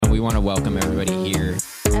we want to welcome everybody here.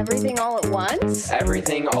 Everything all at once?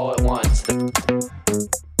 Everything all at once.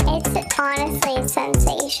 It's honestly a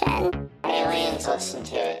sensation. Aliens listen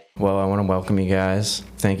to it. Well, I want to welcome you guys.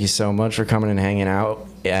 Thank you so much for coming and hanging out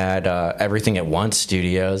at Everything at Once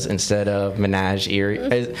Studios instead of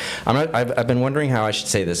Menajerie. I've been wondering how I should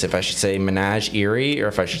say this. If I should say Menajerie or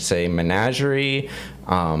if I should say Menagerie.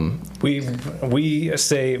 We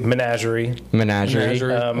say Menagerie. Menagerie.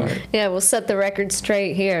 Yeah, we'll set the record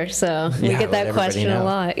straight here. So we get that question a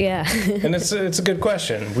lot. Yeah. And it's a good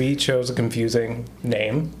question. We chose a confusing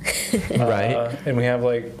name. Right. And we have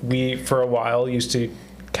we for a while used to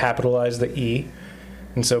capitalize the E.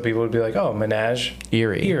 And so people would be like, oh, Menage.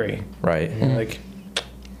 Eerie. Right. And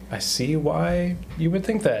I see why you would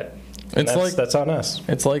think that. And that's on us.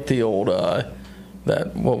 It's like the old,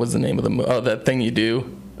 what was the name of that thing you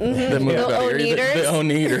do? Mm-hmm. The movie The about Eerie, Oneaters? The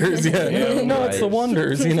Oneaters, yeah. No, it's the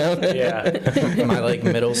Wonders, Yeah. My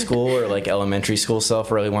middle school or elementary school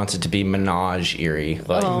self really wants it to be Menagerie.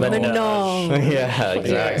 Menage. Yeah,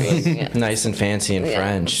 exactly. Yeah. Nice and fancy in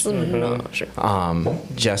French.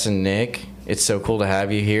 Jess and Nick, it's so cool to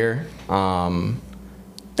have you here.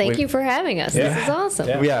 Thank you for having us. Yeah. This is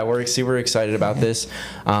awesome. Yeah, we're super excited about this.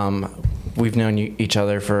 We've known each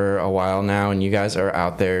other for a while now, and you guys are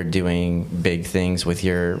out there doing big things with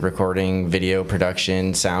your recording, video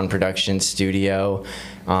production, sound production, studio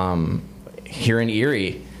here in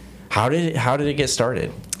Erie. How did it get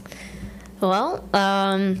started? Well,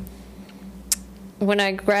 when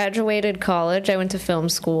I graduated college, I went to film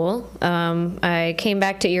school. I came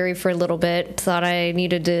back to Erie for a little bit, thought I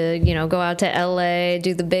needed to, go out to LA,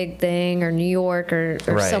 do the big thing, or New York, or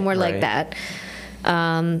somewhere like that.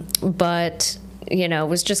 But,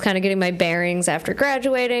 was just kind of getting my bearings after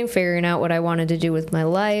graduating, figuring out what I wanted to do with my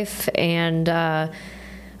life. And I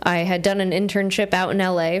had done an internship out in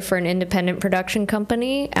LA for an independent production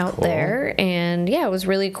company out there. And, it was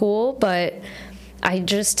really cool. But I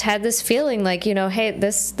just had this feeling like, hey,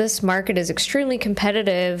 this market is extremely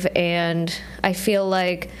competitive. And I feel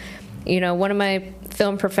like, one of my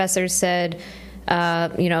film professors said,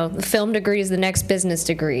 film degree is the next business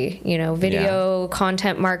degree, video,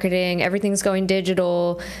 content marketing, everything's going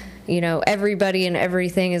digital, everybody and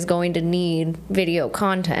everything is going to need video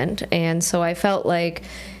content. And so I felt like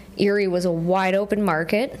Erie was a wide open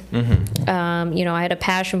market. Mm-hmm. I had a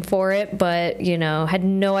passion for it, but, had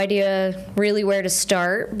no idea really where to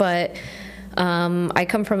start. But I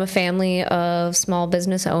come from a family of small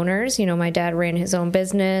business owners. My dad ran his own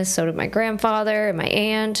business, so did my grandfather and my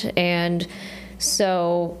aunt. And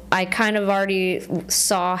so I kind of already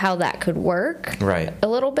saw how that could work a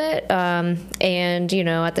little bit. And,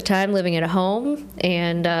 at the time living at a home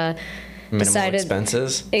and Minimal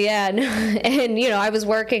expenses? Yeah. And, I was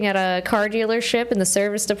working at a car dealership in the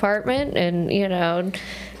service department and,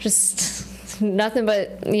 just nothing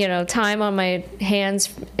but, time on my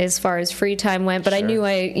hands as far as free time went. But I knew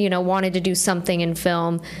I, wanted to do something in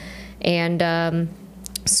film. And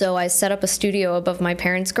so I set up a studio above my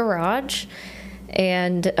parents' garage.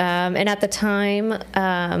 And at the time,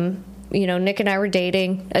 Nick and I were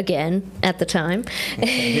dating again at the time.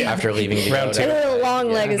 After leaving together. It's a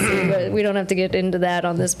long legacy, but we don't have to get into that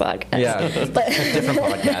on this podcast. Yeah, but different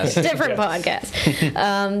podcast. Different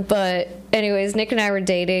podcast. But anyways, Nick and I were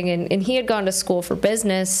dating, and he had gone to school for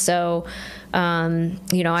business, so,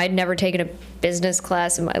 I'd never taken a business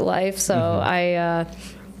class in my life, so I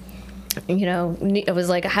it was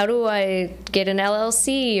like, how do I get an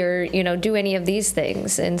LLC or, do any of these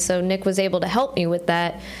things? And so Nick was able to help me with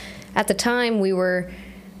that. At the time, we were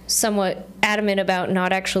somewhat adamant about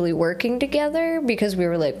not actually working together because we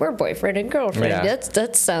were like, we're boyfriend and girlfriend. Yeah.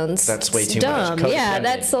 That's way too dumb. much. Yeah,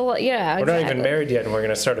 that's a lot. Yeah, we're not even married yet, and we're going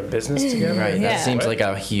to start a business together. Right. Yeah. That seems like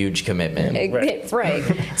a huge commitment. Right.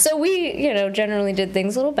 So we, generally did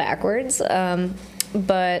things a little backwards.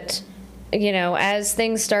 But as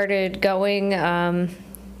things started going,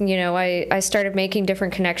 I started making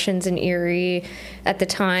different connections in Erie. At the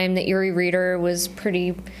time, the Erie Reader was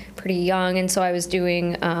pretty young, and so I was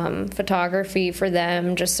doing photography for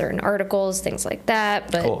them, just certain articles, things like that.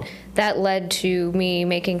 But that led to me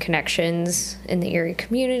making connections in the Erie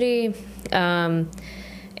community, and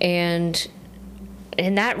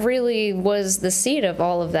that really was the seed of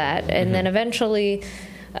all of that. And then eventually,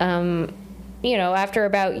 after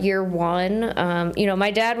about year one,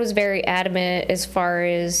 my dad was very adamant as far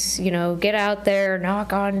as, get out there,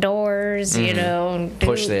 knock on doors, and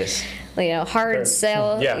push this. Hard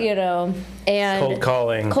sell, and cold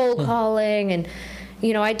calling. And,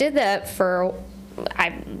 I did that for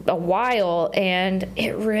a while, and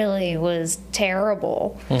it really was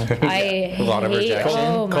terrible. I A lot of hate- rejection.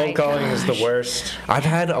 Oh my Cold calling is the gosh. worst. I've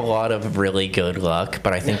had a lot of really good luck,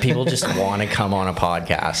 but I think people just want to come on a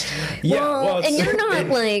podcast. Well, and it's- you're not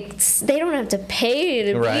like, they don't have to pay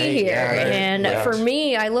to Right, be here. yeah, right, And yeah. for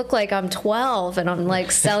me, I look like I'm 12 and I'm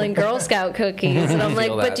like selling Girl Scout cookies. And I'm like,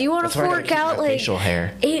 Feel but that. do you want That's to why I gotta fork keep out my like facial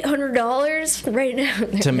hair. $800 right now?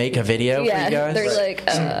 To make a video Yeah, for you guys? they're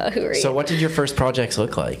like, who are you? So what did your first projects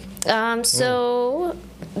look like? So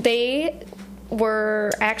they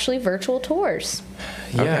were actually virtual tours.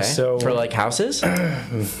 Yeah, Okay. so For like houses?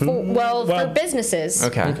 Well, for businesses.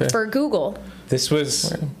 Okay. For Google. this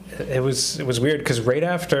was it was weird because right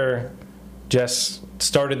after Jess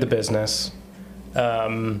started the business,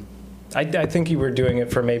 I think you were doing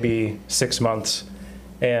it for maybe 6 months,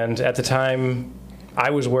 and at the time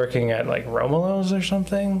I was working at like Romulo's or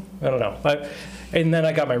something. I don't know. And then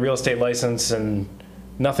I got my real estate license and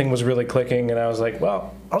nothing was really clicking, and I was like,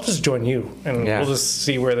 well, I'll just join you and Yeah. we'll just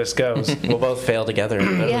see where this goes. We'll both fail together, but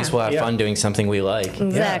at Yeah. least we'll have Yeah. fun doing something we like.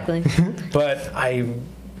 Exactly. But I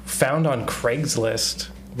found on Craigslist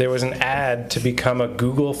there was an ad to become a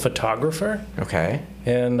Google photographer, Okay.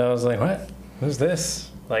 and I was like, what? Who's this?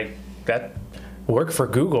 Like, that work for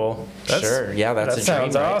Google? Sure. Yeah, that's that a dream,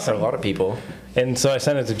 sounds right, awesome. for a lot of people. And so I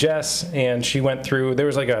sent it to Jess, and she went through, there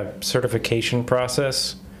was like a certification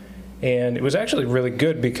process, and it was actually really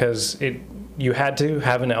good because you had to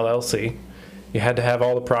have an LLC. You had to have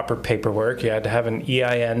all the proper paperwork. You had to have an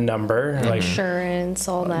EIN number. Mm-hmm. Like, Insurance,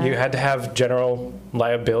 all that. you had to have general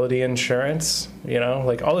liability insurance,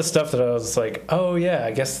 like all this stuff that I was like, oh yeah,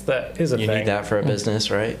 I guess that is a You thing. need that for a business,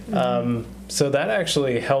 right? So that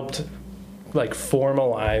actually helped like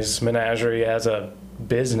formalize Menagerie as a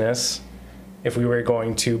business if we were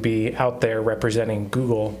going to be out there representing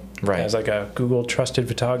Google Right. as like a Google trusted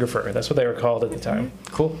photographer. That's what they were called at the time.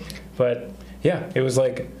 Cool. But yeah, it was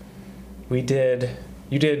like you did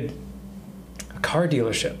a car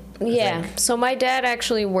dealership. I Yeah. think. So my dad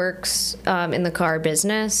actually works in the car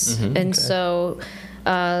business, and so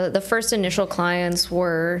the first initial clients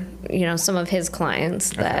were, some of his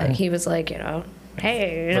clients that he was like,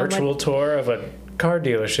 hey, Virtual tour of a car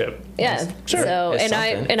dealership. yeah. Sure. So It's and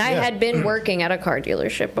something. I Yeah. had been working at a car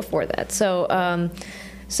dealership before that.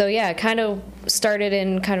 So yeah, it kind of started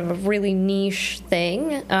in kind of a really niche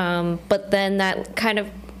thing, but then that kind of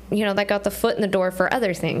that got the foot in the door for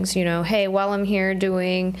other things. Hey, while I'm here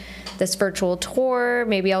doing this virtual tour,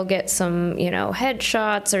 maybe I'll get some,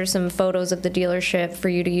 headshots or some photos of the dealership for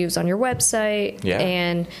you to use on your website. Yeah.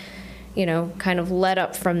 And, kind of led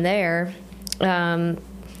up from there.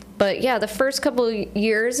 But yeah, the first couple of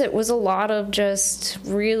years, it was a lot of just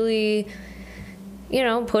really,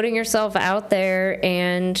 putting yourself out there.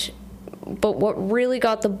 But what really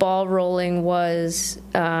got the ball rolling was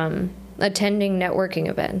attending networking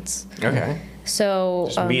events. Okay. So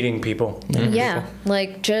Just meeting people. yeah,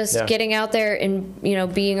 like just Yeah. getting out there and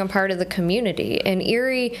being a part of the community. And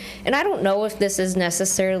Erie, and I don't know if this is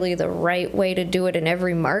necessarily the right way to do it in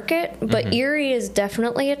every market, but Erie is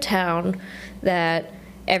definitely a town that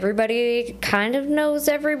everybody kind of knows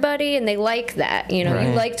everybody, and they like that. You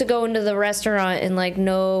Right. like to go into the restaurant and like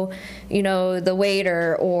know the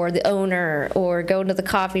waiter or the owner, or go into the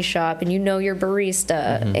coffee shop and your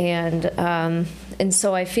barista. And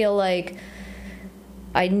so I feel like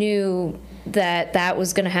I knew that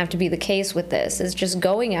was going to have to be the case with this, is just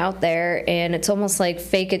going out there, and it's almost like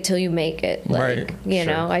fake it till you make it. Like, Right,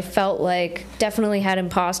 I felt like definitely had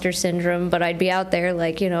imposter syndrome, but I'd be out there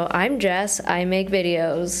like, I'm Jess, I make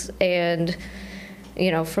videos. And,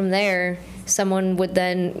 from there, someone would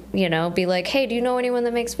then, be like, hey, do you know anyone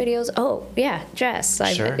that makes videos? Oh, yeah, Jess.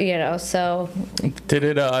 Sure. So Did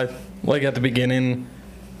it, like at the beginning,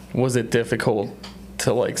 was it difficult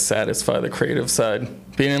to like satisfy the creative side?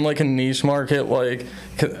 Being in like a niche market, like,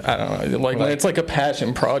 'cause, I don't know, like when it's like a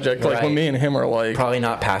passion project, like when Right. me and him are like, Probably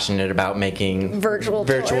not passionate about making virtual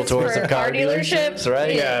tours for of car dealerships,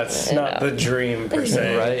 right? Yeah, it's not the dream per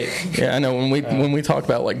se. Right. yeah, I know when we talk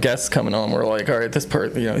about like guests coming on, we're like, all right, this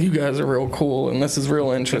part, you guys are real cool and this is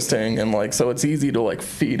real interesting, and like so it's easy to like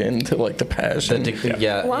feed into like the passion.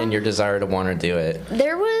 And your desire to want to do it.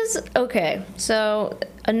 there was, so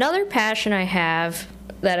another passion I have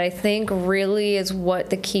that I think really is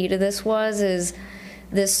what the key to this is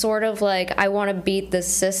this sort of like, I want to beat the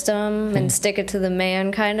system and stick it to the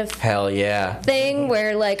man kind of Hell yeah. thing,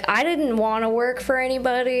 where like I didn't want to work for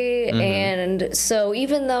anybody. And so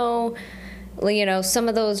even though some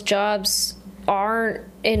of those jobs aren't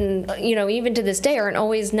even to this day aren't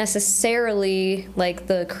always necessarily like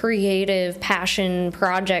the creative passion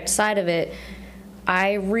project side of it,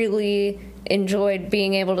 I really enjoyed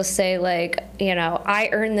being able to say, like, you know, I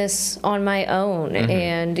earned this on my own,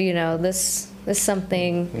 and, you know, this is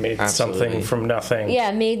something. Made Absolutely. something from nothing.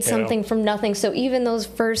 Yeah, made something know? from nothing. So even those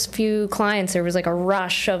first few clients, there was like a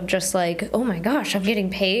rush of just like, oh my gosh, I'm getting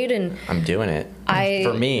paid, and I'm doing it. I-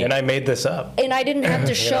 For me. And I made this up. and I didn't have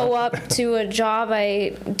to show up to a job I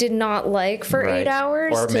did not like for Right. 8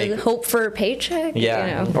 hours Or to make- hope for a paycheck.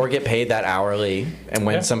 Yeah, You know? or get paid that hourly, and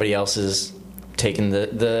when Yeah. somebody else is taking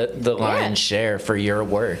the lion's share for your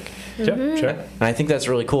work. Sure, sure. And I think that's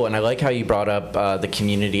really cool. And I like how you brought up the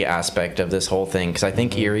community aspect of this whole thing, because I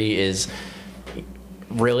think Erie is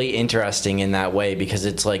really interesting in that way, because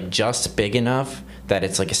it's like just big enough that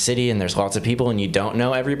it's like a city and there's lots of people and you don't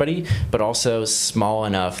know everybody, but also small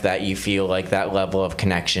enough that you feel like that level of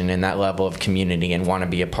connection and that level of community and want to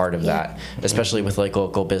be a part of that, especially with like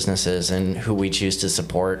local businesses and who we choose to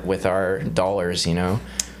support with our dollars, you know?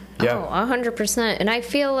 Yeah. Oh, 100%. And I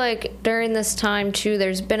feel like during this time, too,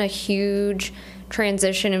 there's been a huge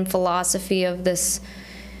transition in philosophy of this,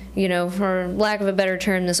 you know, for lack of a better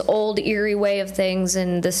term, this old Erie way of things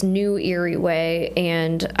and this new Erie way.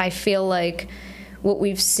 And I feel like what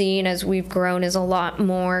we've seen as we've grown is a lot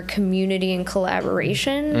more community and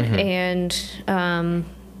collaboration, and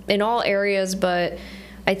in all areas, but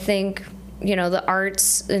I think, you know, the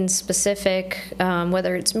arts in specific,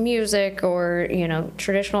 whether it's music or, you know,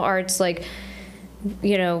 traditional arts, like,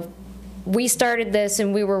 you know, we started this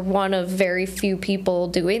and we were one of very few people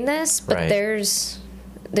doing this, but Right. there's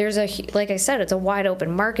like I said, it's a wide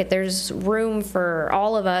open market. There's room for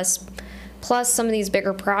all of us. Plus, some of these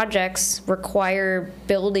bigger projects require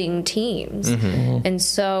building teams. And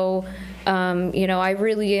so, you know, I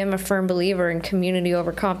really am a firm believer in community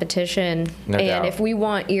over competition. No and doubt. if we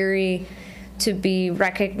want Erie to be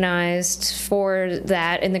recognized for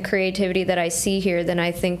that and the creativity that I see here, then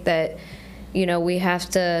I think that, you know, we have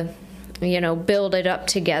to, you know, build it up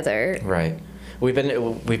together. Right.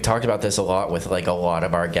 We've talked about this a lot with like a lot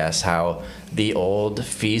of our guests, how the old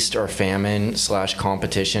feast or famine /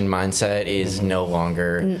 competition mindset is no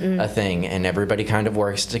longer a thing, and everybody kind of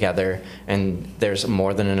works together, and there's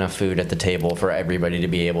more than enough food at the table for everybody to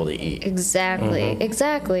be able to eat.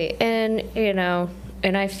 Exactly. And, you know,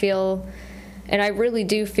 and I really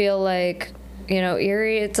do feel like, you know,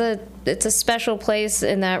 Erie, it's a special place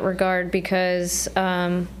in that regard, because,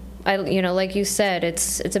 you know, like you said,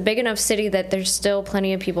 it's a big enough city that there's still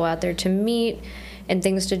plenty of people out there to meet and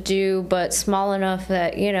things to do, but small enough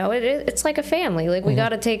that, you know, it's like a family. Like, we got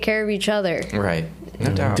to take care of each other. Right.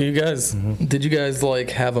 No doubt. Did you guys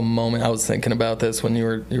like have a moment? I was thinking about this when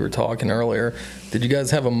you were talking earlier. Did you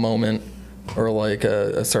guys have a moment or like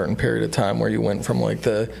a certain period of time where you went from like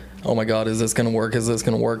the, oh my God, is this going to work? Is this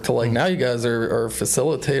going to work? To like, now you guys are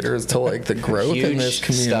facilitators to like the growth in this Huge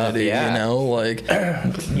community, stuff, yeah. you know, like,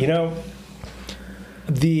 You know,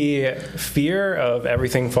 the fear of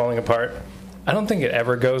everything falling apart, I don't think it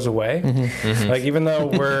ever goes away. Like, even though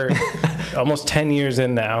we're almost 10 years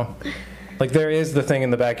in now, like, there is the thing in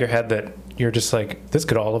the back of your head that you're just like, this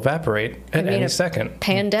could all evaporate at any second.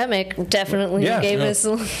 Pandemic definitely Yeah. gave us.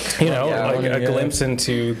 You know, Yeah. like a Yeah. glimpse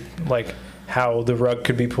into like how the rug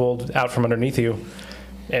could be pulled out from underneath you,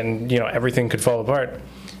 and you know, everything could fall apart.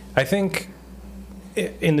 I think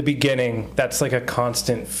in the beginning, that's like a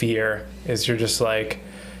constant fear. Is you're just like,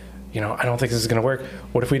 you know, I don't think this is going to work.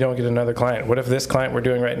 What if we don't get another client? What if this client we're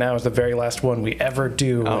doing right now is the very last one we ever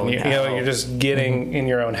do? Oh, and you know, no. you're just getting in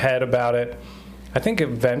your own head about it. I think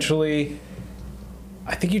eventually,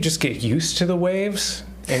 I think you just get used to the waves,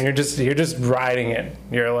 and you're just riding it.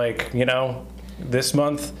 You're like, you know, this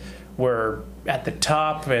month we're at the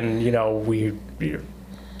top, and you know,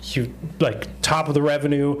 you like top of the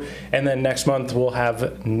revenue, and then next month we'll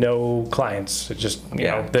have no clients. It just, you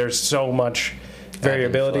know, there's so much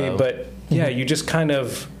variability, flow. but yeah, you just kind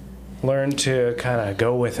of learn to kind of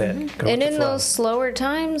go with it. Go And with the in flow. those slower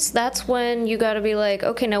times, that's when you got to be like,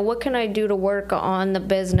 okay, now what can I do to work on the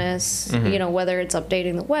business? You know, whether it's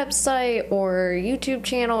updating the website or YouTube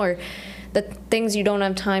channel or the things you don't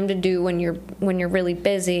have time to do when you're really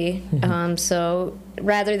busy. So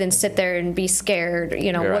rather than sit there and be scared,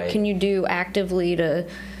 you know, what Right. can you do actively to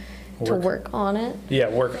Work. work on it? Yeah,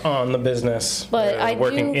 work on the business. But rather than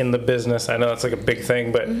working do- in the business. I know that's like a big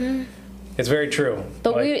thing, but it's very true.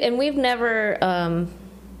 But Like, we've never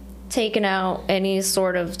taken out any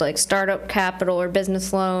sort of like startup capital or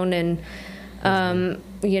business loan, and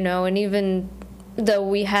you know, and even though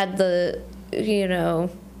we had the, you know,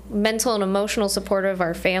 mental and emotional support of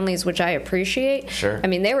our families, which I appreciate. Sure. I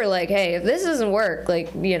mean, they were like, "Hey, if this doesn't work, like,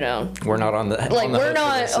 you know, We're not on the like on the we're hook for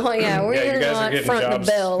not, this. oh yeah, Yeah, you we're guys are not getting front jobs.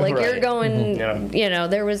 the bill. Like, you're Right. going, Yeah. you know,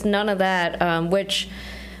 there was none of that, which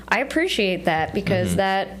I appreciate that because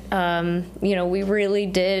that, we really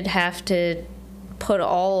did have to put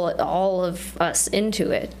all of us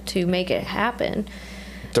into it to make it happen.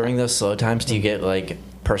 During those slow times, do you get like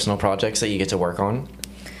personal projects that you get to work on?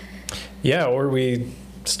 Yeah, or we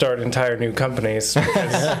start entire new companies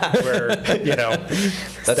because we're,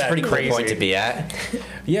 That's a pretty crazy. cool point to be at.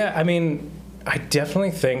 Yeah, I mean, I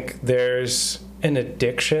definitely think there's an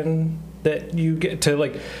addiction that you get to,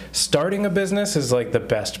 like, starting a business is like the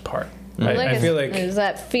best part. I feel like is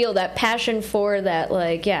that passion for that,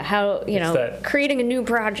 like, how creating a new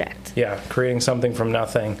project. Yeah, creating something from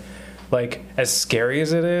nothing. Like, as scary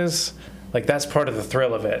as it is, like, that's part of the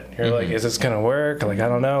thrill of it. You're like, is this going to work? Like, I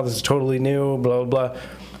don't know. This is totally new, blah, blah.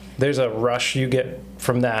 There's a rush you get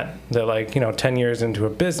from that, like, 10 years into a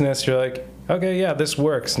business, you're like, okay, yeah, this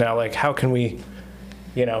works. Now, like, how can we,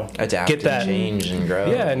 Adapt get that, and change and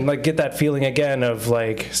grow. Yeah, and, like, get that feeling again of,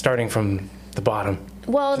 like, starting from the bottom.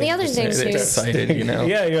 Well, the other thing too, excited,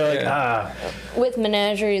 Yeah, you're like, with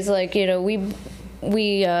Menagerie is like, we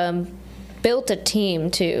built a team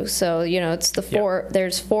too. So, it's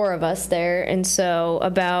there's 4 of us there. And so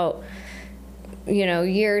about,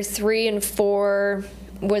 year 3 and 4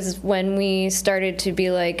 was when we started to be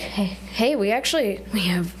like, hey, we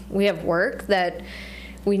have work that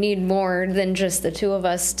we need more than just the 2 of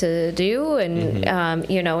us to do. And,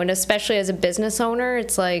 and especially as a business owner,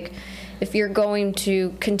 it's like, if you're going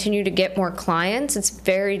to continue to get more clients, it's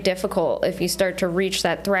very difficult if you start to reach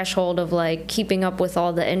that threshold of like keeping up with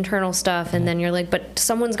all the internal stuff, and then you're like, but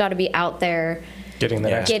someone's got to be out there getting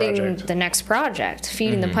the next project,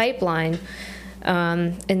 feeding the pipeline.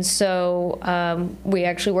 And so we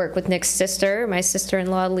actually work with Nick's sister, my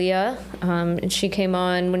sister-in-law Leah, and she came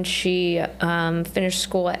on when she finished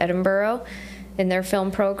school at Edinburgh in their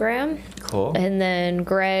film program. Cool. And then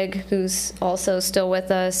Greg, who's also still with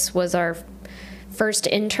us, was our first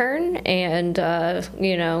intern, and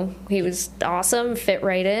he was awesome, fit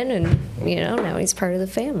right in, and now he's part of the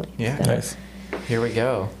family. Yeah. So. Nice. Here we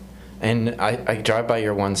go. And I drive by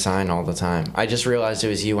your one sign all the time. I just realized it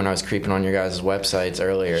was you when I was creeping on your guys' websites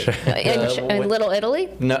earlier. In Little Italy?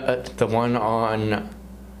 No, the one on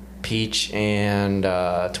Peach and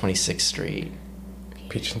 26th Street.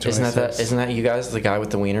 Peach and Isn't that you guys, the guy with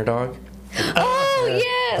the wiener dog? Oh,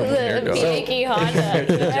 yeah, the Yankee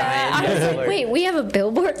Honda. I was like, wait, we have a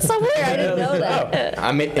billboard somewhere? I didn't know that.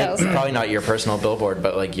 I mean, it's probably not your personal billboard,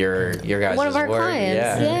 but like your guys' one of our work.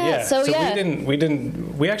 clients. Yeah. So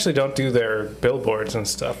we actually don't do their billboards and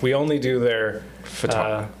stuff. We only do their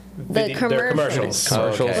the commercials. Oh,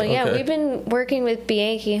 okay. Well, yeah, we've been working with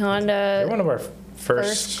Bianchi Honda. They're one of our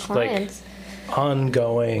first clients. like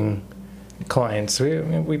ongoing clients.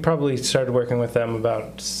 We probably started working with them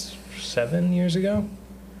about 7 years ago.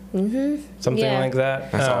 Something like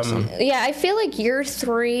that. That's awesome. Yeah, I feel like year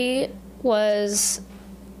 3 was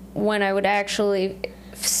when I would actually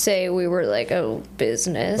say we were like a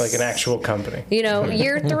business, like an actual company.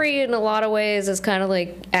 Year 3 in a lot of ways is kind of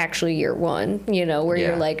like actually year 1, where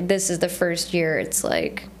you're like, this is the first year it's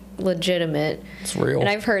like legitimate. It's real. And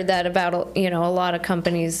I've heard that about a lot of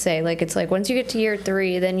companies say, like, it's like once you get to year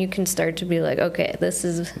 3, then you can start to be like, okay, this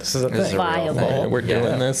is a thing. viable. Yeah, we're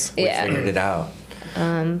doing this. We figured it out.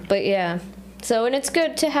 But yeah, so, and it's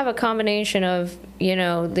good to have a combination of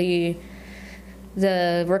the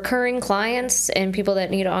recurring clients and people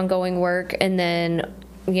that need ongoing work, and then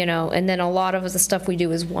a lot of the stuff we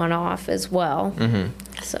do is one-off as well.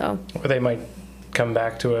 So Or they might come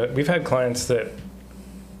back to it. We've had clients that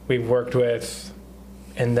we've worked with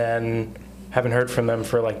and then haven't heard from them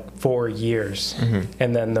for like 4 years.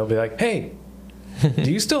 And then they'll be like, hey,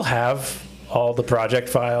 do you still have all the project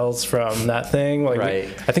files from that thing? Like, right.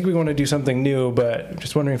 I think we want to do something new, but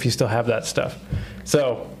just wondering if you still have that stuff.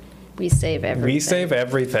 So we save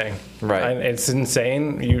everything. Right. It's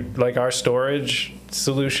insane. Our storage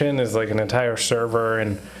solution is like an entire server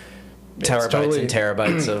and Terabytes and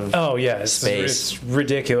terabytes of oh yeah, space. It's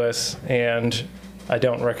ridiculous, and I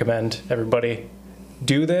don't recommend everybody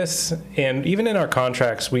do this. And even in our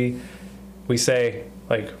contracts, we say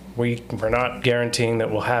like we're not guaranteeing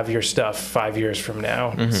that we'll have your stuff 5 years from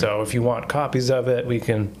now. So if you want copies of it, we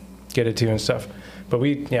can get it to you and stuff. But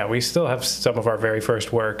we still have some of our very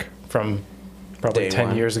first work from probably Day 10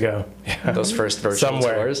 one. years ago. Yeah. Those first virtual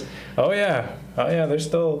tours. Oh yeah, they're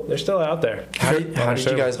still out there. How did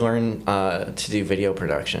you guys learn to do video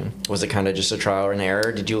production? Was it kind of just a trial and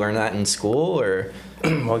error? Did you learn that in school, or?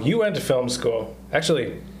 Well, you went to film school.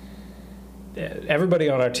 Actually, everybody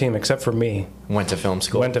on our team except for me Went to film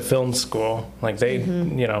school. Like they,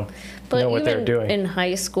 But know what they're doing. In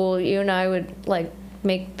high school, you and I would like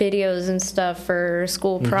make videos and stuff for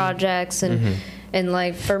school projects, and And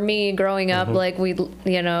like for me growing up, like we,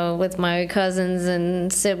 you know, with my cousins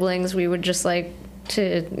and siblings, we would just like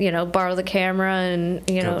to, you know, borrow the camera and,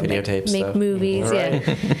 you know, videotape make stuff. movies. Right.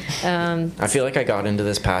 Yeah. I feel like I got into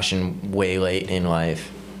this passion way late in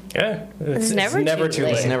life. Yeah, It's never too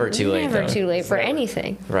late. It's never too late. Never though. too late for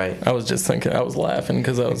anything. Right. I was just thinking, I was laughing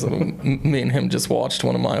because me and him just watched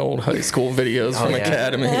one of my old high school videos from yeah.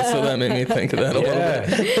 Academy, so that made me think of that a little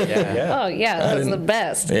bit. Yeah. Oh yeah, that was the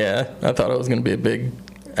best. Yeah, I thought I was going to be a big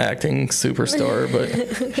acting superstar,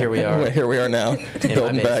 but Here we are. here we are now,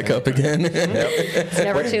 building back basement. up again. It's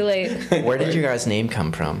never too late. Where did your guys' name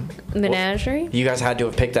come from? Menagerie? You guys had to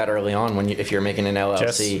have picked that early on if you're making an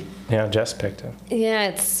LLC. Jess picked it. Yeah,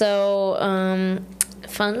 it's so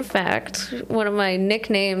fun fact, one of my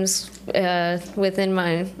nicknames within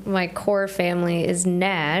my core family is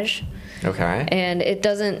Naj, Okay. and it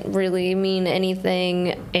doesn't really mean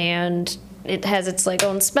anything, and it has its like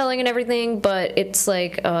own spelling and everything, but it's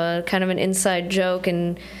like kind of an inside joke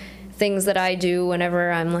and things that I do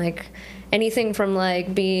whenever I'm like anything from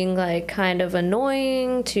like being like kind of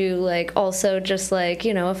annoying to like also just like,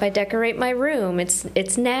 you know, if I decorate my room, it's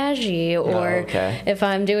Najgy, or okay. if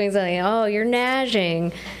I'm doing something, oh, you're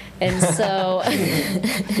Najing. And so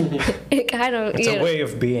it kind of It's a way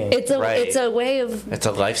of being. it's a Right. it's a way of It's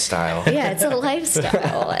a lifestyle. yeah, it's a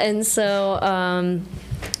lifestyle. And so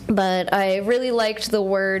but I really liked the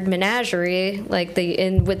word menagerie, like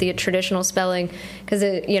with the traditional spelling, because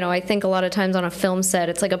you know, I think a lot of times on a film set,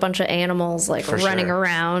 it's like a bunch of animals like For running sure.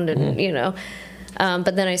 around, and you know.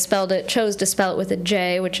 But then I chose to spell it with a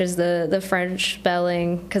J, which is the French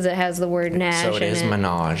spelling, because it has the word nage. So it is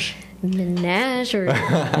menage. Menagerie.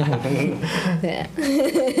 Yeah.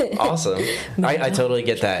 Awesome. I totally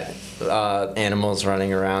get that. Animals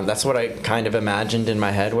running around. That's what I kind of imagined in my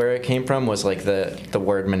head where it came from, was like the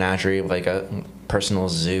word menagerie, like a personal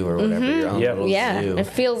zoo or whatever. Your own Yeah. little Yeah, zoo. it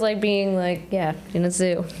feels like being like in a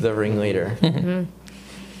zoo. The ringleader.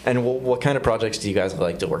 And what kind of projects do you guys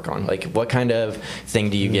like to work on? Like, what kind of thing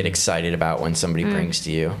do you get excited about when somebody brings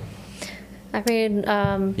to you? I mean,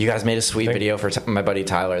 You guys made a sweet video for my buddy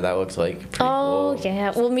Tyler. That looked like pretty oh cool.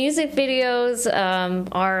 yeah. Well, music videos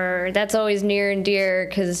that's always near and dear,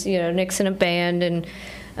 because you know Nick's in a band, and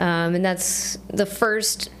that's the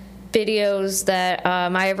first videos that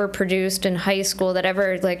I ever produced in high school that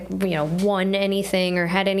ever like won anything or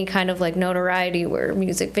had any kind of like notoriety were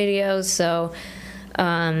music videos. So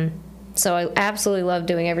I absolutely love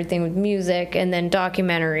doing everything with music, and then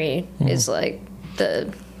documentary is like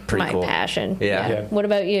Pretty my cool. passion. Yeah. What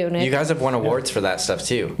about you, Nick? You guys have won awards for that stuff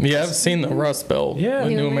too. Yeah, I've seen the Rust Belt. Yeah. the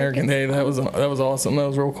New New American Day. That was awesome. That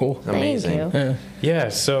was real cool. Amazing. Thank you. Yeah. Yeah,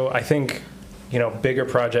 so I think, bigger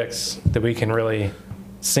projects that we can really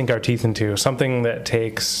sink our teeth into, something that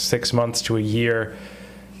takes 6 months to a year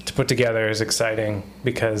to put together is exciting,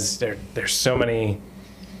 because there's so many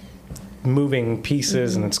moving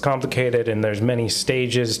pieces and it's complicated and there's many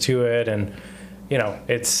stages to it, and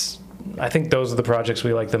I think those are the projects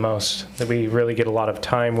we like the most, that we really get a lot of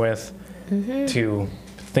time with to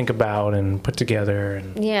think about and put together.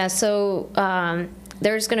 And Yeah, so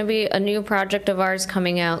there's going to be a new project of ours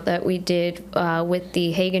coming out that we did with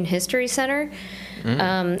the Hagen History Center.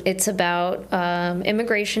 It's about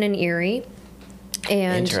immigration in Erie.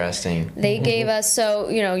 And Interesting. they gave us, so,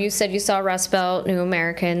 you said you saw Rust Belt, New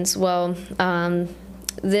Americans. Well,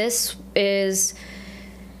 this is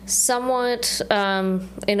somewhat,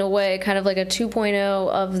 in a way, kind of like a 2.0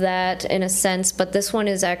 of that in a sense, but this one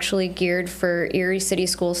is actually geared for Erie City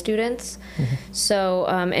School students. So,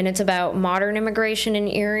 and it's about modern immigration in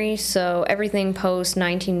Erie, so everything post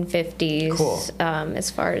 1950s, Cool. As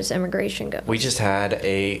far as immigration goes. We just had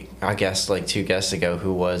I guess like 2 guests ago,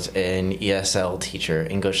 who was an ESL teacher,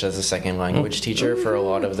 English as a second language teacher, for a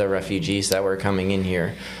lot of the refugees that were coming in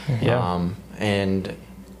here. Yeah. And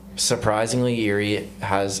surprisingly, Erie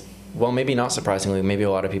has, well, maybe not surprisingly, maybe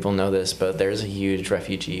a lot of people know this, but there's a huge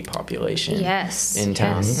refugee population Yes, in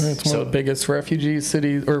town. yes. It's one of the biggest refuge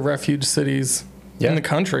cities in the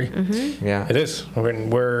country. Yeah. it is.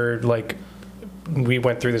 We're like, we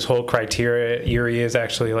went through this whole criteria. Erie is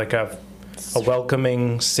actually like a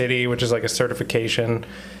welcoming city, which is like a certification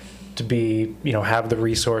to be, have the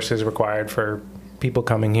resources required for people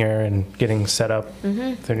coming here and getting set up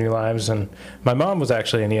their new lives. And my mom was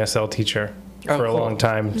actually an ESL teacher for a cool. long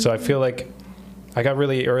time, so I feel like I got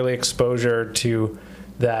really early exposure to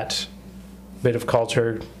that bit of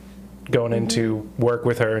culture going into work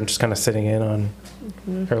with her and just kind of sitting in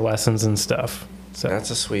on her lessons and stuff. So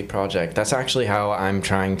That's a sweet project. That's actually how I'm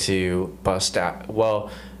trying to bust out.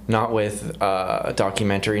 Well, not with a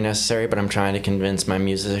documentary necessary, but I'm trying to convince my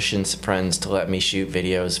musicians friends to let me shoot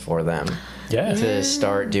videos for them. Yeah. To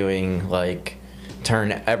start doing like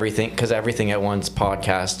turn everything, because Everything at Once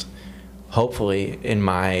podcast, hopefully in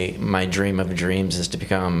my dream of dreams is to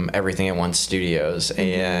become Everything at Once Studios.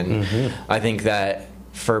 And I think that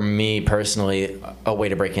for me personally, a way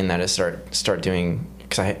to break in that is start doing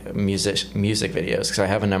music videos, because I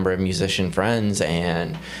have a number of musician friends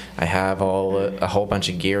and I have a whole bunch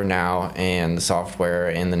of gear now and the software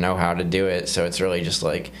and the know-how to do it. So it's really just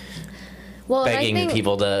like begging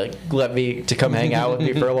people to let me to come hang out with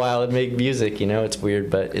me for a while and make music. It's weird,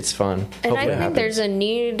 but it's fun. And I think there's a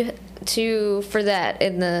need for that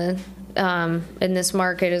in this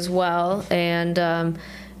market as well. And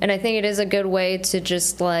I think it is a good way to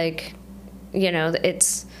just like,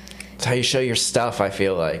 it's how you show your stuff, I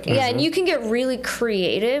feel like. Yeah, and you can get really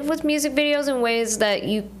creative with music videos in ways that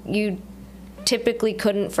you typically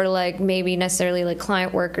couldn't for like maybe necessarily like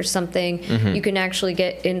client work or something. You can actually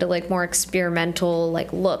get into like more experimental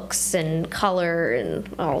like looks and color and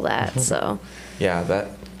all that. So yeah,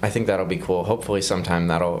 I think that'll be cool. Hopefully sometime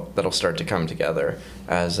that'll start to come together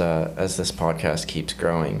as this podcast keeps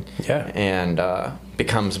growing. Yeah. And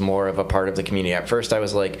becomes more of a part of the community. At first I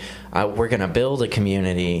was like, we're going to build a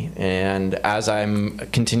community. And as I'm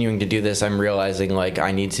continuing to do this, I'm realizing like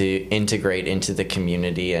I need to integrate into the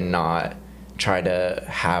community and not try to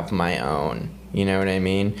have my own. You know what I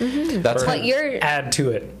mean? That's but you're add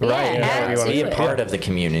to it. Yeah, right. add to Be a it. part of the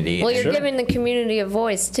community. Well, you're Sure. giving the community a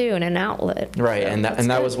voice too and an outlet. Right, So and that's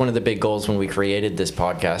that good. was one of the big goals when we created this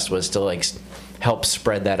podcast, was to like help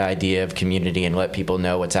spread that idea of community and let people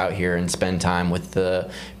know what's out here and spend time with the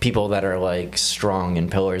people that are like strong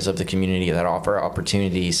and pillars of the community that offer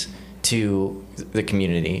opportunities to the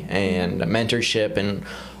community and mentorship and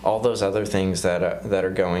all those other things that are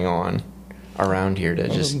going on around here to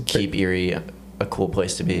just keep Erie a cool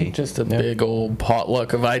place to be. Just a big old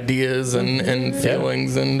potluck of ideas and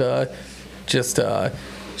feelings and just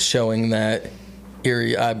showing that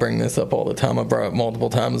Erie, I bring this up all the time, I brought it up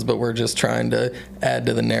multiple times, but we're just trying to add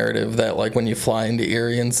to the narrative that like when you fly into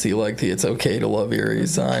Erie and see like the It's Okay to Love Erie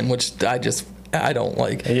sign, which I don't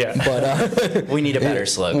like. Yeah. But we need a better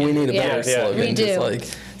slogan. We need a better Yeah, slogan. we Just do.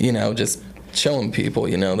 like, just showing people,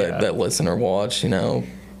 that listen or watch,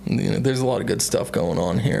 there's a lot of good stuff going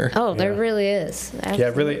on here. Oh, there really is. Yeah,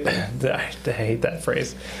 really. I hate that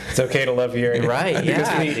phrase. It's okay to love Erie. Right,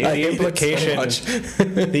 Because yeah. the implication,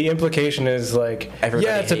 the implication is like,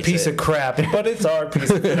 Everybody it's a hates piece it. of crap, but it's our piece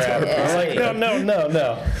of crap. It's like,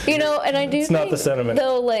 no. And I do It's think, not the sentiment.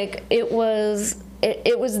 though, like, it was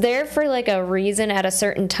there for, like, a reason at a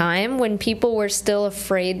certain time when people were still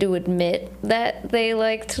afraid to admit that they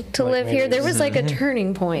liked to Like live maybe here. it There was- was, like, a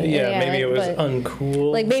turning point. Yeah, maybe it was but,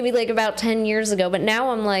 uncool. like, maybe, like, about 10 years ago. But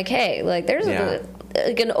now I'm like, hey, like, there's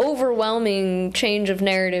like an overwhelming change of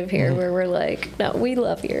narrative here where we're like, no, we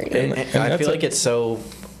love Erie. And I that's feel a- like it's so,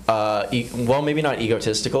 well, maybe not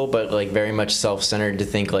egotistical, but like very much self-centered to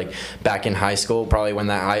think like back in high school, probably when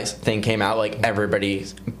that thing came out, like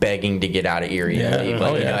everybody's begging to get out of Erie. Yeah.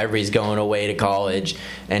 Like, everybody's going away to college.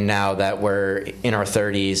 And now that we're in our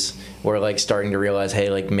 30s, we're like starting to realize, hey,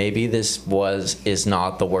 like maybe this is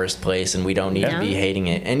not the worst place and we don't need to be hating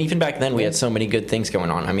it. And even back then we had so many good things going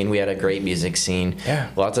on. I mean, we had a great music scene,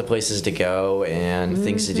 lots of places to go and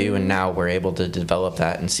things to do. And now we're able to develop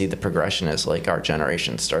that and see the progression as like our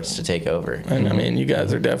generation starts to take over. And I mean, you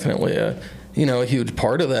guys are definitely a huge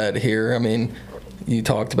part of that here. I mean, you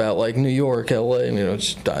talked about like New York, LA,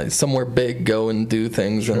 somewhere big, go and do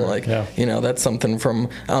things. And like, that's something from,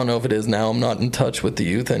 I don't know if it is now, I'm not in touch with the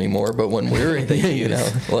youth anymore, but when we were, like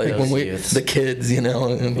when the kids,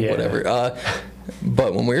 and whatever.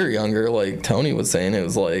 But when we were younger, like Tony was saying, it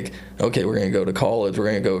was like, okay, we're going to go to college. We're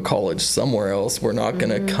going to go to college somewhere else. We're not going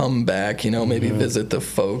to come back, maybe visit the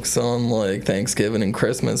folks on like Thanksgiving and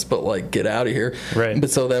Christmas, but like get out of here. Right.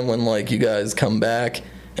 But so then when like you guys come back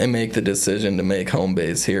and make the decision to make home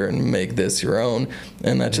base here and make this your own,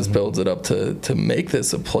 and that just builds it up to make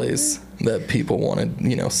this a place that people want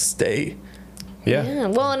to, stay. Yeah.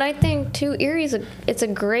 Well, and I think too, Erie's it's a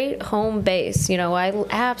great home base. I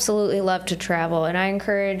absolutely love to travel, and I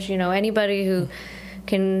encourage anybody who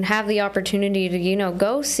can have the opportunity to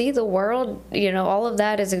go see the world. All of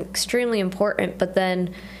that is extremely important. But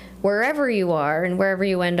then, wherever you are and wherever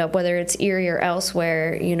you end up, whether it's Erie or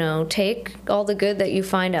elsewhere, take all the good that you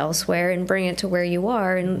find elsewhere and bring it to where you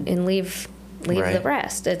are, and leave Right. the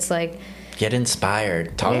rest. It's like, Get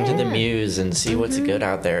inspired, talk to the muse and see what's good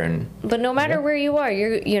out there. And but no matter where you are,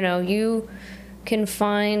 you can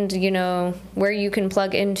find where you can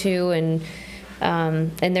plug into, and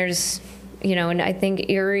there's and I think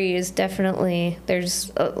Erie is definitely,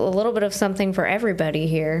 there's a little bit of something for everybody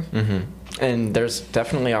here. And there's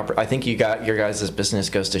definitely, I think your guys' business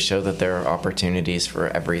goes to show that there are opportunities for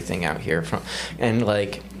everything out here. And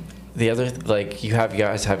like the other, like you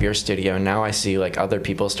guys have your studio, and now I see like other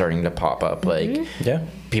people starting to pop up. Like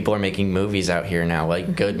people are making movies out here now,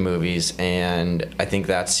 like good movies, and I think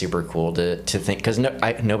that's super cool to think, because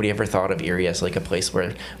nobody ever thought of Erie as like a place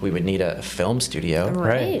where we would need a film studio.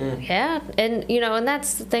 Right. Yeah. And and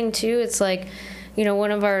that's the thing too. It's like,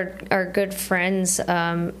 one of our good friends,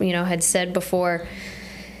 had said before,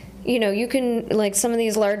 you can, like, some of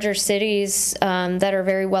these larger cities that are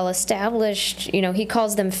very well established, he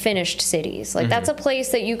calls them finished cities. Like, that's a place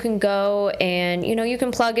that you can go and, you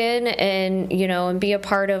can plug in and, and be a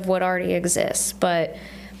part of what already exists. But,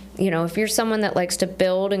 if you're someone that likes to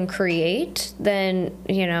build and create, then,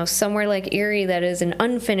 somewhere like Erie that is an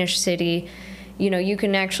unfinished city, you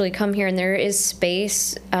can actually come here and there is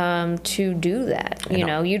space to do that.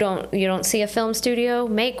 You don't see a film studio,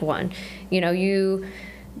 make one. You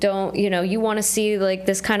don't, you want to see like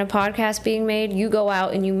this kind of podcast being made, you go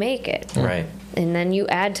out and you make it. Right. And then you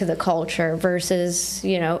add to the culture versus,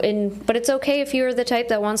 but it's okay if you're the type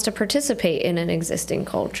that wants to participate in an existing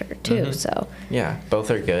culture too. So yeah, both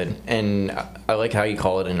are good. And I like how you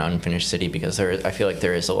call it an unfinished city, because I feel like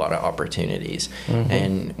there is a lot of opportunities.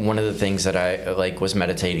 And one of the things that I was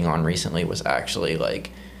meditating on recently was actually like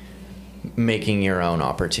making your own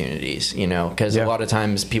opportunities, because a lot of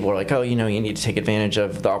times people are like, oh, you need to take advantage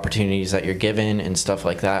of the opportunities that you're given and stuff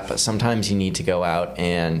like that. But sometimes you need to go out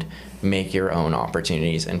and make your own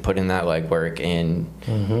opportunities and put in that legwork and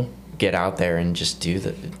get out there and just do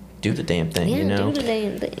the damn thing. Do the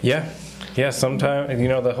damn thing. Yeah. Sometimes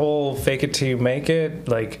the whole fake it till you make it,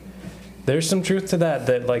 like there's some truth to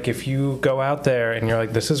that like if you go out there and you're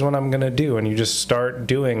like, this is what I'm gonna do, and you just start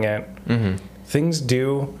doing it, things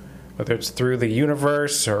do, whether it's through the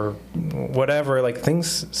universe or whatever, like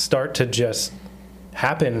things start to just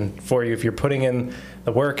happen for you if you're putting in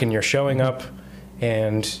the work and you're showing up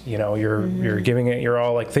and you're giving it your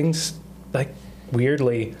all. Like things like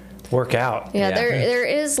weirdly work out. Yeah. There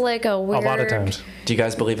is like a weird, a lot of times. Do you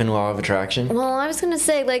guys believe in law of attraction? Well, I was gonna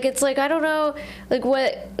say, like, it's like, I don't know, like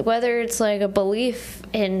whether it's like a belief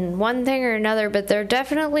in one thing or another, but there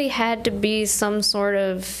definitely had to be some sort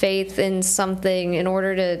of faith in something in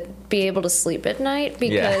order to be able to sleep at night,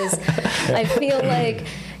 because I feel like,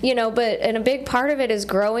 and a big part of it is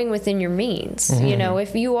growing within your means.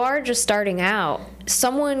 If you are just starting out,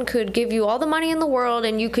 someone could give you all the money in the world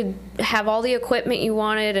and you could have all the equipment you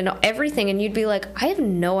wanted and everything, and you'd be like, I have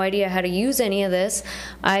no idea how to use any of this.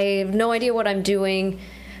 I have no idea what I'm doing.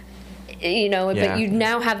 But you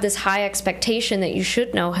now have this high expectation that you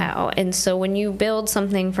should know how. And so when you build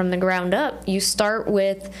something from the ground up, you start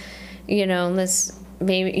with, this,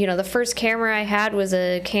 maybe, the first camera I had was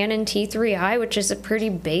a Canon T3i, which is a pretty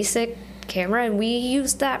basic camera, and we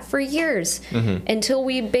used that for years until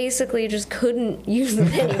we basically just couldn't use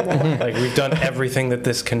it anymore. Like, we've done everything that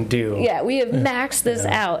this can do. Yeah, we have maxed this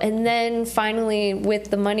out. And then finally,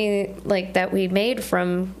 with the money like that we made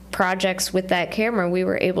from projects with that camera, we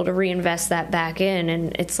were able to reinvest that back in.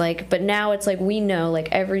 And it's like, but now it's like we know like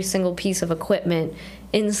every single piece of equipment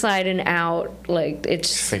inside and out. Like,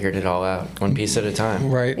 it's figured it all out, one piece at a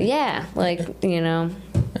time. Right. Yeah, like,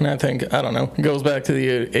 And I think, I don't know, it goes back to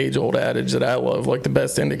the age-old adage that I love, like the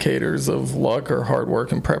best indicators of luck are hard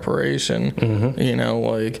work and preparation.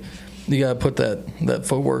 Like you got to put that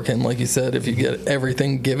footwork in. Like you said, if you get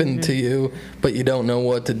everything given to you, but you don't know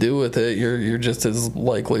what to do with it, you're just as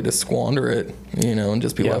likely to squander it, and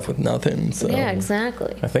just be left with nothing. So. Yeah,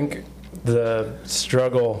 exactly. I think the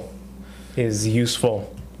struggle is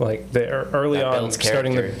useful. Like early on,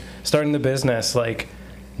 starting the business, like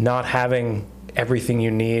not having everything you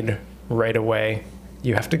need right away,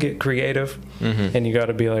 you have to get creative, and you got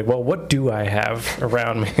to be like, well, what do I have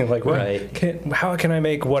around me? Like, how can I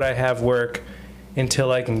make what I have work until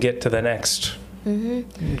I can get to the next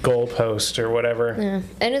goalpost or whatever? Yeah.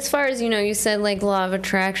 And as far as, you said like law of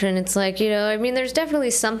attraction, it's like, there's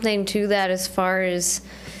definitely something to that as far as,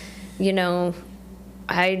 there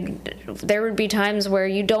would be times where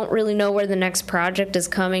you don't really know where the next project is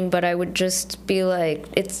coming, but I would just be like,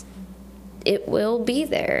 it will be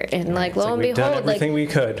there, and like lo and behold, done everything we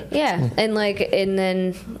could. Yeah, and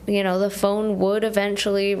then the phone would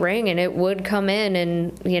eventually ring and it would come in,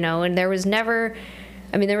 and and there was never,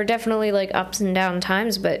 there were definitely like ups and down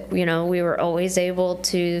times, but we were always able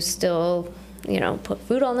to still put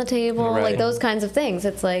food on the table, like those kinds of things.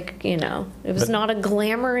 It's like, it was not a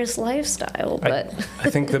glamorous lifestyle, but I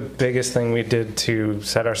think the biggest thing we did to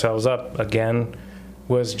set ourselves up again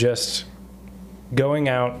was just going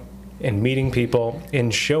out and meeting people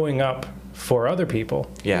and showing up for other people.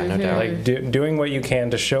 Yeah, no doubt. Like doing what you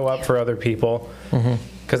can to show up for other people.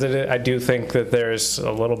 Because I do think that there's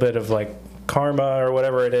a little bit of like karma or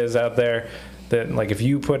whatever it is out there, that like if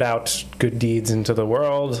you put out good deeds into the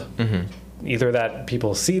world, either that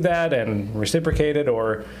people see that and reciprocate it,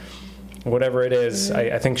 or whatever it is.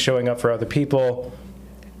 I think showing up for other people,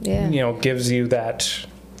 gives you that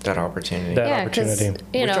opportunity. You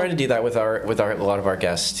We know, try to do that with a lot of our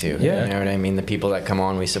guests too. Yeah. You know what I mean? The people that come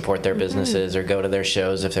on, we support their businesses or go to their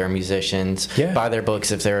shows if they're musicians, buy their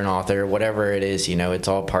books if they're an author, whatever it is, it's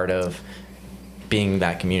all part of being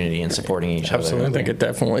that community and supporting each Absolutely. I other. think it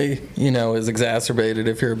definitely, is exacerbated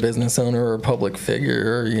if you're a business owner or a public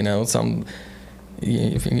figure, or,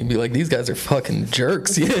 if you be like, these guys are fucking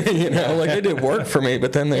jerks, like they did work for me,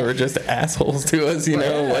 but then they were just assholes to us,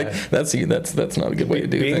 like that's not a good way to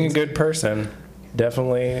do Being things. a good person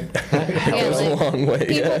definitely Goes a long way.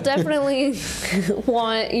 People definitely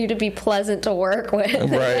want you to be pleasant to work with.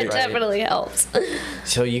 Right. It definitely helps.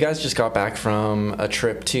 So you guys just got back from a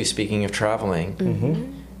trip too, speaking of traveling.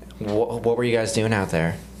 What were you guys doing out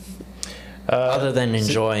there? Other than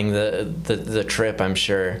enjoying the trip, I'm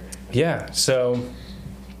sure. Yeah, so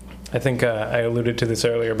I think I alluded to this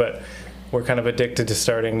earlier, but we're kind of addicted to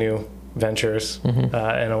starting new ventures in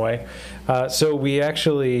a way. So we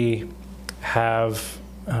actually have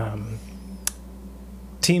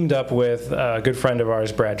teamed up with a good friend of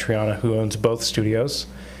ours, Brad Triana, who owns both studios.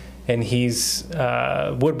 And he's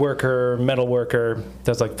woodworker, metalworker,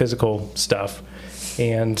 does like physical stuff.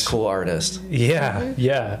 And Cool artist. yeah.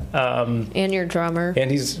 And your drummer. And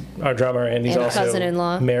he's our drummer, and he's And also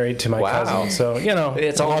cousin-in-law. married to my Wow. cousin. So,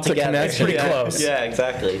 It's all lots of together. connections. Pretty close. Yeah,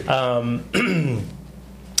 exactly.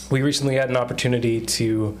 We recently had an opportunity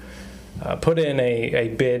to put in a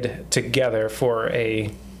bid together for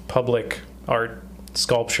a public art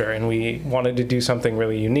sculpture, and we wanted to do something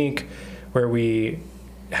really unique where we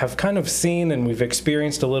have kind of seen and we've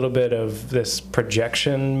experienced a little bit of this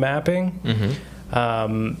projection mapping,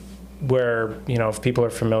 where, if people are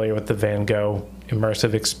familiar with the Van Gogh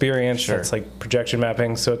immersive experience, that's like projection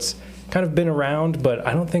mapping. So it's kind of been around, but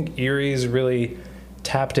I don't think Erie's really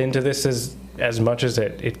tapped into this as much as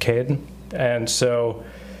it can. And so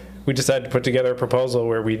we decided to put together a proposal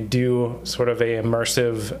where we do sort of a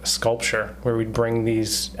immersive sculpture where we'd bring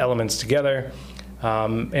these elements together.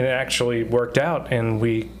 And it actually worked out, and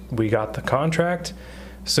we got the contract.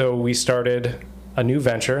 So we started a new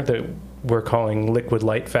venture that we're calling Liquid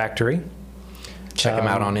Light Factory. Check them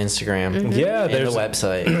out on Instagram. Yeah, And there's the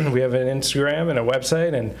website. We have an Instagram and a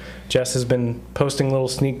website, and Jess has been posting little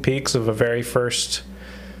sneak peeks of a very first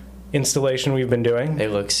installation we've been doing. They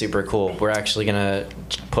look super cool. We're actually gonna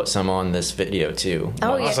put some on this video too.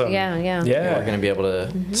 Oh, Awesome. yeah. We're gonna be able to,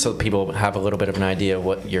 so people have a little bit of an idea of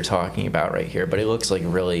what you're talking about right here. But it looks like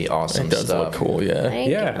really awesome It does stuff. look cool, yeah. Thank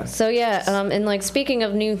Yeah. you. So and like speaking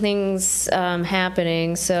of new things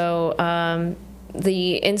happening, so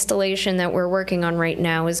the installation that we're working on right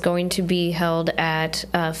now is going to be held at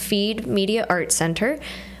Feed Media Art Center,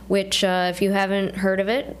 which if you haven't heard of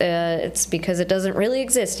it, it's because it doesn't really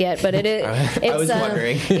exist yet, but it is. I was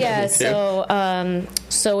wondering. Yeah. So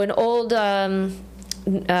an old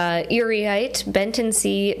Erieite, Benton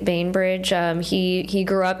C. Bainbridge. He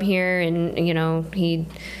grew up here, and he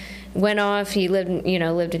went off. He lived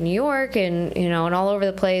in New York, and and all over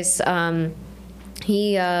the place.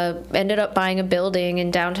 He ended up buying a building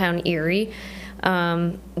in downtown Erie,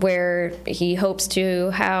 where he hopes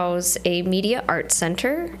to house a media art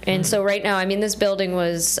center. And so right now, this building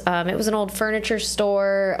was, it was an old furniture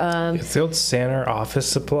store. It's the old Sanner office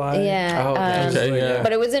supply. Yeah. Oh, Okay, yeah.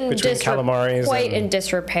 But it was in Between Calamari's quite and- in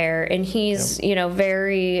disrepair, and he's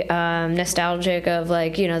very nostalgic of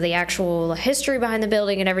the actual history behind the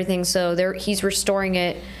building and everything. So he's restoring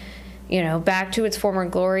it, back to its former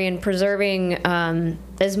glory and preserving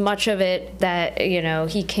as much of it that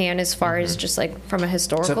he can, as far as just from a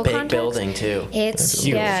historical It's a big context. building too. It's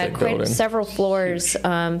huge. quite Building. several floors,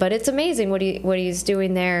 but it's amazing what he's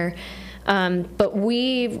doing there. But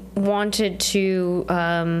we wanted to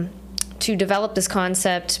develop this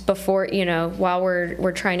concept before, while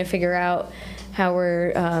we're trying to figure out how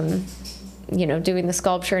we're doing the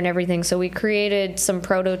sculpture and everything. So we created some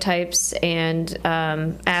prototypes and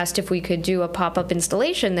asked if we could do a pop-up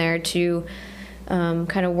installation there to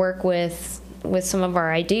kind of work with some of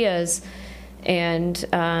our ideas. And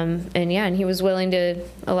he was willing to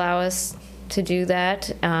allow us to do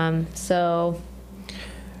that. Yeah,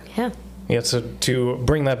 so to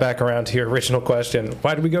bring that back around to your original question,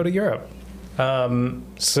 why did we go to Europe?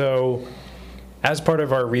 So as part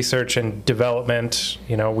of our research and development,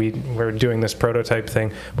 we're doing this prototype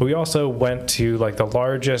thing, but we also went to like the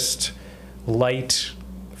largest light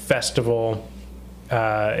festival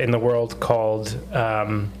in the world called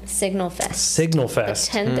Signal Fest. Signal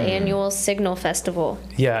Fest. 10th annual Signal Festival.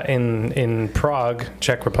 Yeah, in Prague,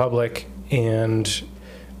 Czech Republic, and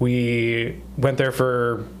we went there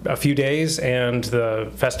for a few days, and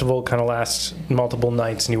the festival kind of lasts multiple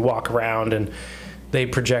nights, and you walk around, and they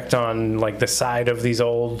project on like the side of these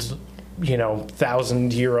old,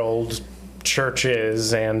 1,000-year-old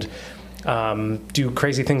churches, and do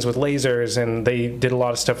crazy things with lasers, and they did a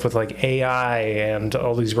lot of stuff with like AI and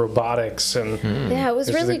all these robotics, and yeah, it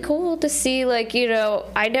was really cool to see, like,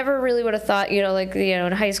 I never really would have thought,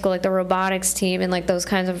 in high school, like the robotics team and like those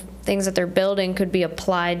kinds of things that they're building could be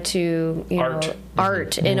applied to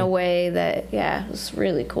art in a way that it was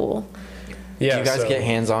really cool. Yeah, do you guys get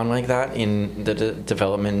hands-on like that in the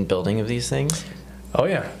development and building of these things? Oh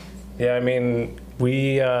yeah, I mean,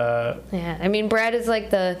 we Brad is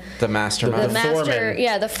like the mastermind,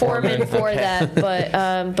 the foreman for that,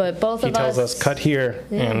 but both of us, he tells us cut here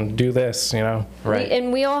and do this, right?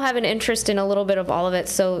 And we all have an interest in a little bit of all of it.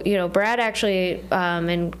 So Brad actually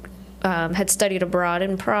had studied abroad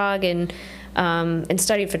in Prague and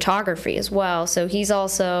studied photography as well. So he's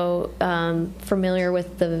also familiar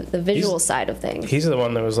with the visual side of things. He's the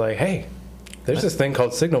one that was like, hey, there's this thing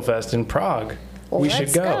called Signal Fest in Prague. We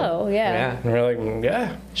should go. Yeah. And we're like,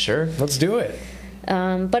 yeah, sure, let's do it.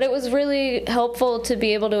 But it was really helpful to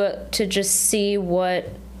be able to just see what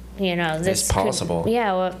this is possible.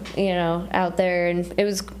 Out there, and it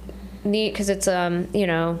was neat because it's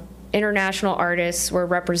international artists were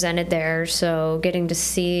represented there, so getting to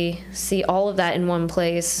see all of that in one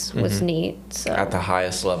place was neat. So at the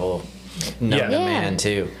highest level known to man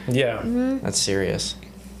too. Yeah, that's serious.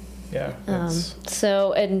 Yeah.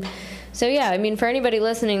 So yeah, I mean, for anybody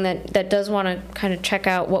listening that does want to kind of check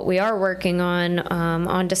out what we are working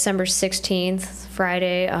on December 16th,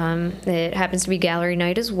 Friday, it happens to be gallery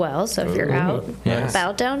night as well. So if you're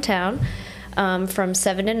about downtown, from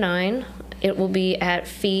 7 to 9, it will be at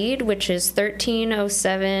Feed, which is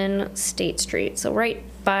 1307 State Street. So right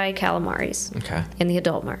by Calamari's. Okay. In the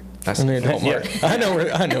Adult Mart. That's in the Adult Mart. I know where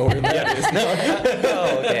that is. No.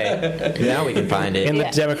 Oh, okay. Now we can find it. In the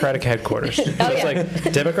Democratic headquarters. So it's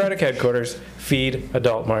like Democratic headquarters, Feed,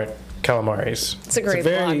 Adult Mart, Calamari's. It's a great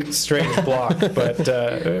very block. strange block, but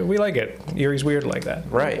we like it. Erie's weird like that.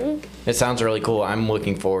 Right. It sounds really cool. I'm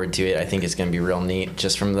looking forward to it. I think it's going to be real neat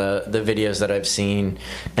just from the videos that I've seen.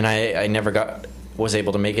 And I never was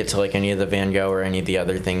able to make it to like any of the Van Gogh or any of the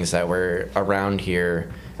other things that were around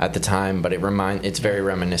here at the time, but it's very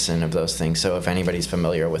reminiscent of those things. So if anybody's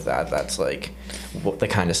familiar with that, that's like the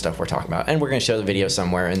kind of stuff we're talking about. And we're going to show the video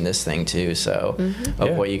somewhere in this thing too, so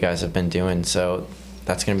of what you guys have been doing. So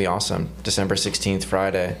that's going to be awesome. December 16th,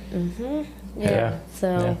 Friday. Yeah.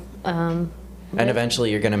 So and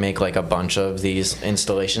eventually you're going to make like a bunch of these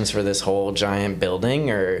installations for this whole giant building,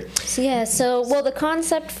 or? So the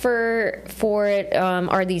concept for it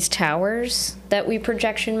are these towers that we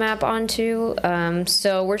projection map onto.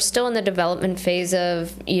 So we're still in the development phase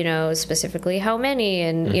of, specifically how many,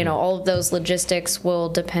 and, all of those logistics will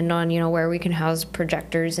depend on, where we can house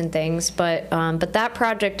projectors and things. But that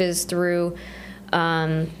project is through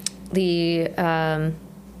the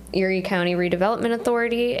Erie County Redevelopment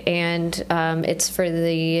Authority, and it's for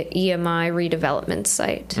the EMI redevelopment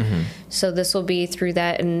site. So this will be through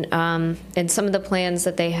that, and some of the plans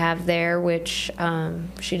that they have there, which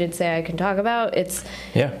she did say I can talk about. It's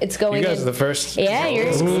going. You guys are the first. Yeah, you're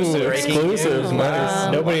exclusive.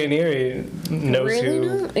 Nice. Nobody in Erie knows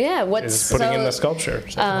who. What's is putting in the sculpture.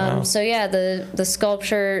 So the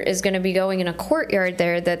sculpture is going to be going in a courtyard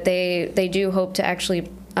there that they do hope to actually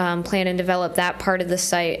plan and develop that part of the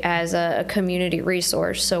site as a community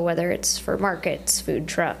resource. So whether it's for markets, food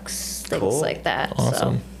trucks, things like that.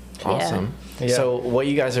 Awesome. Awesome. Yeah. So what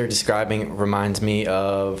you guys are describing reminds me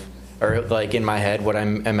of, or like in my head, what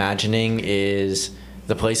I'm imagining is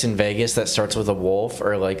the place in Vegas that starts with a wolf,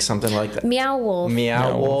 or like something like that. Meow Wolf.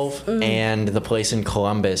 Meow Wolf, and the place in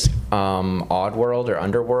Columbus, Oddworld or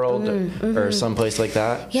Underworld, or someplace like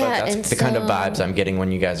that. Yeah, but that's and the kind of so- vibes I'm getting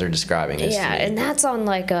when you guys are describing it. Yeah, and that's on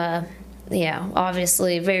like a,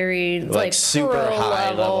 obviously very like super pro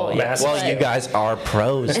high level. Yeah. Massive. Well, you guys are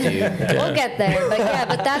pros, dude. We'll get there,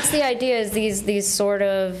 but that's the idea, is these sort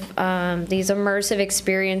of these immersive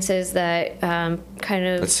experiences that kind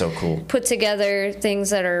of That's so cool. put together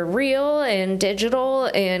things that are real and digital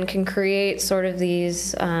and can create sort of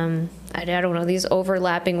these I don't know, these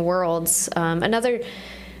overlapping worlds. Another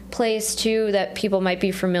place too that people might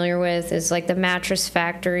be familiar with is like the Mattress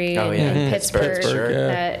Factory Oh, yeah. in Pittsburgh. Pittsburgh, yeah.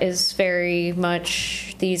 That is very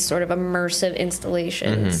much these sort of immersive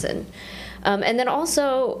installations. And then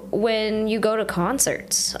also when you go to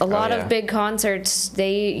concerts, a lot yeah. of big concerts,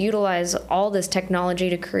 they utilize all this technology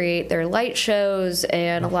to create their light shows,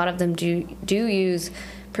 and a lot of them do use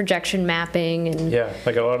projection mapping and Yeah,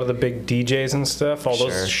 like a lot of the big DJs and stuff, all Sure.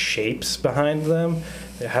 those shapes behind them,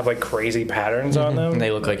 they have like crazy patterns on them. And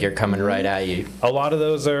they look like you're coming right at you. A lot of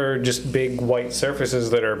those are just big white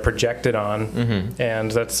surfaces that are projected on, and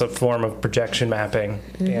that's a form of projection mapping.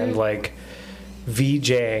 And like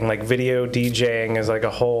VJing, like video DJing, is like a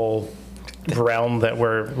whole realm that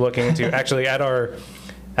we're looking into. Actually, at our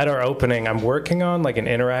opening, I'm working on like an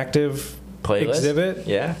interactive Playlist? exhibit,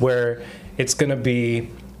 Yeah. where it's going to be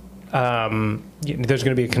there's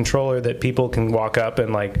going to be a controller that people can walk up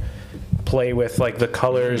and like play with, like the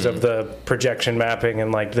colors of the projection mapping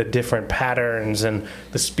and like the different patterns and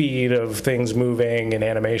the speed of things moving and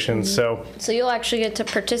animations. So you'll actually get to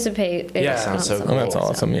participate in Yeah. Sounds so something. cool. Oh, that's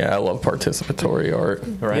awesome. Yeah, I love participatory art.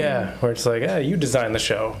 Right. yeah, where it's like, you designed the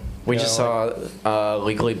show. We You just know, saw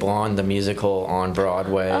Legally Blonde, the musical, on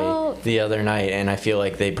Broadway Oh. the other night, and I feel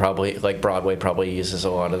like they probably, like Broadway probably uses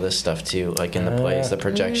a lot of this stuff too, like in the plays, the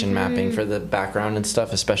projection mapping for the background and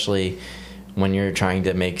stuff, especially when you're trying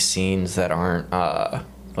to make scenes that aren't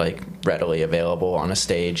like readily available on a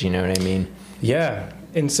stage. You know what I mean? Yeah,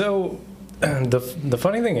 and so the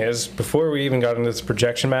funny thing is, before we even got into this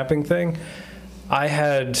projection mapping thing, I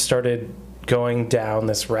had started going down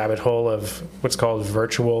this rabbit hole of what's called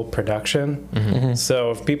virtual production.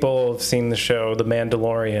 So if people have seen the show The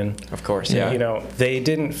Mandalorian, Of course, yeah. you know, they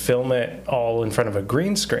didn't film it all in front of a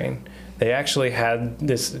green screen. They actually had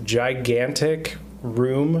this gigantic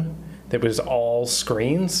room that was all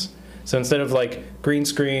screens. So instead of like green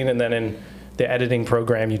screen and then in the editing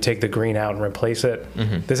program you take the green out and replace it,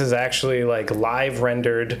 this is actually like live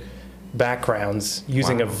rendered backgrounds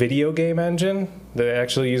using a Wow. video game engine that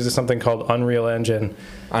actually uses something called Unreal Engine.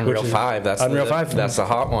 Unreal which is- 5, that's Unreal the, 5. That's the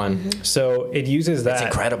hot one. So it uses that. It's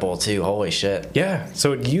incredible too. Holy shit. Yeah,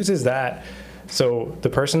 so it uses that. So the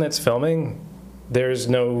person that's filming, there's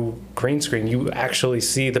no green screen. You actually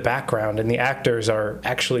see the background, and the actors are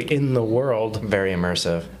actually in the world. Very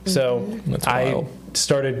immersive. So That's I wild.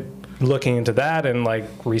 started looking into that and like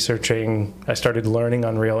researching. I started learning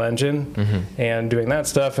Unreal Engine and doing that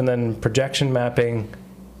stuff, and then projection mapping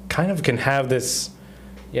kind of can have this,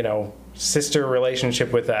 you know, sister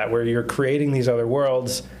relationship with that, where you're creating these other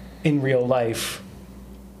worlds in real life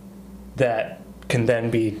that can then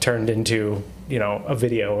be turned into, you know, a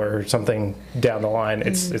video or something down the line.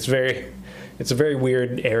 It's a very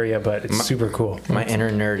weird area, but it's super cool. My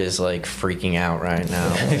inner nerd is like freaking out right now.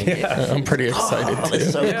 Like, I'm pretty excited oh, it's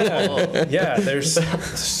too. so cool. Yeah, there's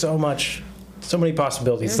so many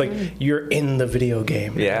possibilities. It's like you're in the video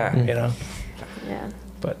game. Yeah. You know? Yeah.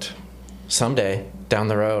 But Someday down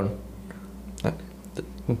the road.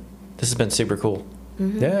 This has been super cool.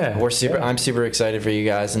 yeah. I'm super excited for you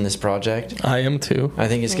guys in this project. I am too. I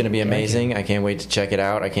think it's going to be amazing. I can't wait to check it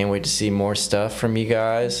out. I can't wait to see more stuff from you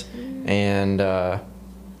guys. And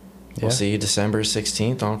we'll see you December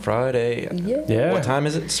 16th on Friday. Yeah. What time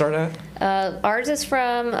is it start at? Ours is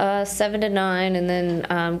from 7 to 9, and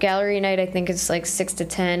then gallery night I think it's like 6 to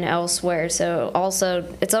 10 elsewhere. So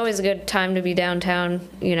also it's always a good time to be downtown,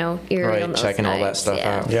 you know, Erie Right, on those checking all that nights. stuff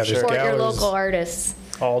out. Yeah, there's Support your galleries local artists.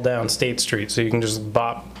 all down State Street, so you can just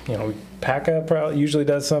bop. You know, PACA probably usually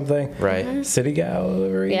does something. Right. City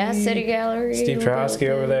Gallery. Yeah, City Gallery. Steve will go Trahosky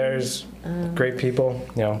over there is great people.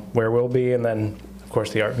 You know where we'll be, and then of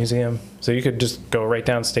course the art museum. So you could just go right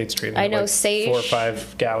down State Street. And I have, know like Sage 4 or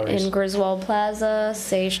 5 galleries. In Griswold Plaza,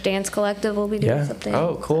 Sage Dance Collective will be doing Yeah. something.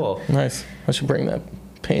 Oh, cool. Nice. I should bring that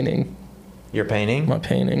painting. You're painting? My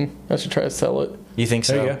painting. I should try to sell it. You think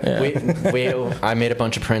so? There you I made a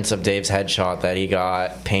bunch of prints of Dave's headshot that he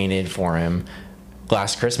got painted for him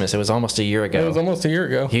last Christmas. It was almost a year ago. It was almost a year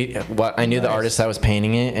ago. I knew the Nice. artist that was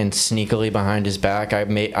painting it, and sneakily behind his back, I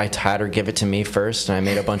had her give it to me first, and I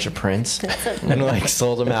made a bunch of prints and like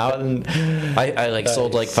sold them out, and I like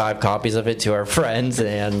sold like 5 copies of it to our friends,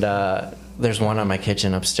 and there's one on my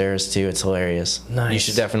kitchen upstairs too. It's hilarious. Nice.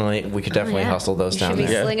 We could definitely Yeah. hustle those You down should be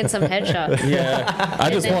there. slinging some headshots. Yeah. I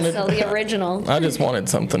just And wanted. sell the original. I just wanted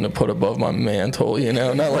something to put above my mantle, you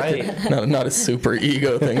know, not like not a super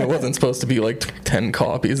ego thing. It wasn't supposed to be like 10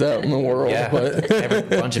 copies out in the world, Yeah, but a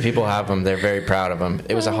bunch of people have them. They're very proud of them.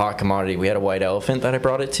 It was a hot commodity. We had a white elephant that I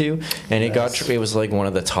brought it to, and it was like one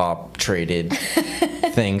of the top traded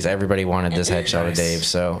things. Everybody wanted this headshot of Dave.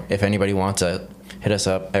 So if anybody wants a hit us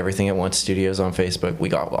up. Everything at Once Studios on Facebook. We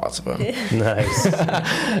got lots of them. Nice.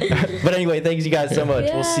 But anyway, thanks you guys so much.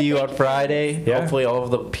 Yeah, we'll see you on Friday. Yeah. Hopefully all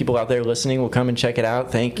of the people out there listening will come and check it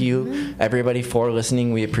out. Thank you, everybody, for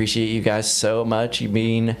listening. We appreciate you guys so much. You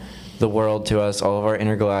mean the world to us, all of our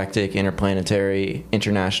intergalactic, interplanetary,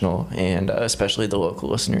 international, and especially the local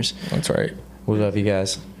listeners. That's right. We love you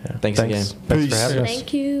guys. Yeah. Thanks again. Thanks for Peace. having us.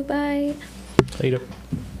 Thank you. Bye. Later.